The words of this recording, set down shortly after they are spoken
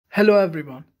Hello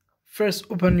everyone. First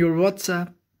open your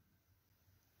WhatsApp,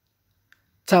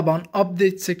 tap on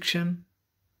update section,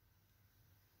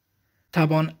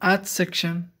 tap on add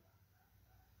section,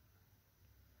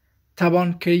 tap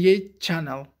on create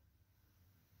channel,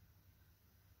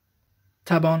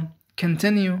 tap on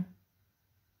continue.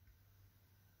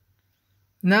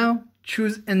 Now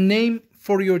choose a name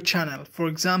for your channel, for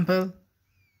example,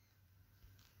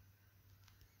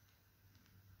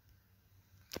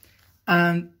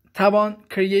 and tap on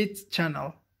create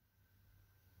channel.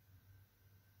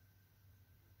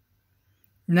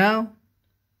 Now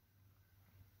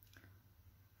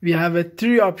we have a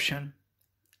three option: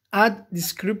 add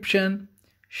description,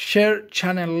 share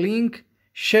channel link,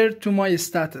 share to my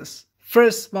status.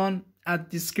 First one, add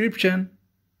description.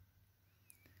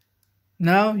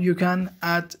 Now you can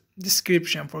add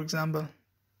description, for example.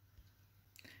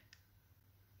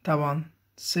 Tap on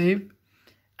save,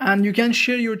 and you can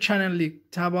share your channel link.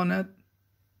 Tap on it.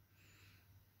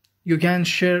 You can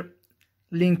share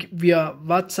link via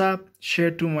WhatsApp,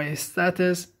 share to my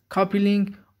status, copy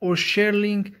link, or share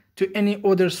link to any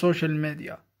other social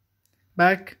media.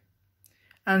 Back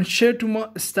and share to my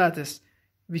status,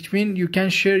 which means you can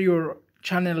share your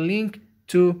channel link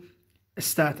to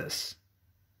status.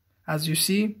 As you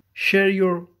see, share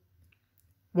your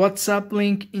WhatsApp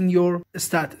link in your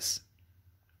status.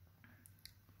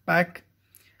 Back.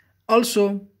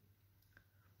 Also,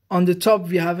 on the top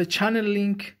we have a channel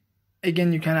link.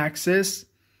 Again, you can access.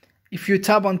 If you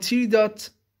tap on three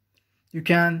dots, you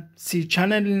can see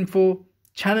channel info,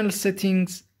 channel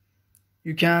settings.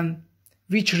 You can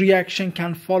which reaction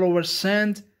can follower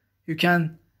send. You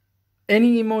can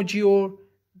any emoji or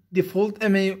default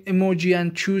emoji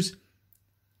and choose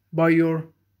by your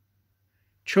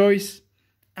choice.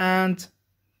 And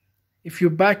if you're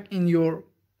back in your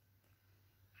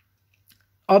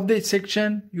update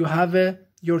section, you have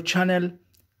your channel,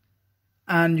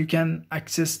 and you can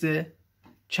access the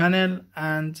channel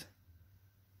and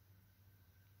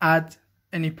add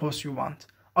any post you want.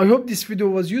 I hope this video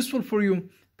was useful for you.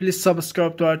 Please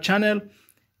subscribe to our channel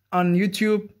on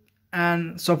YouTube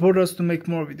and support us to make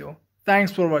more videos.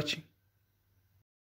 Thanks for watching.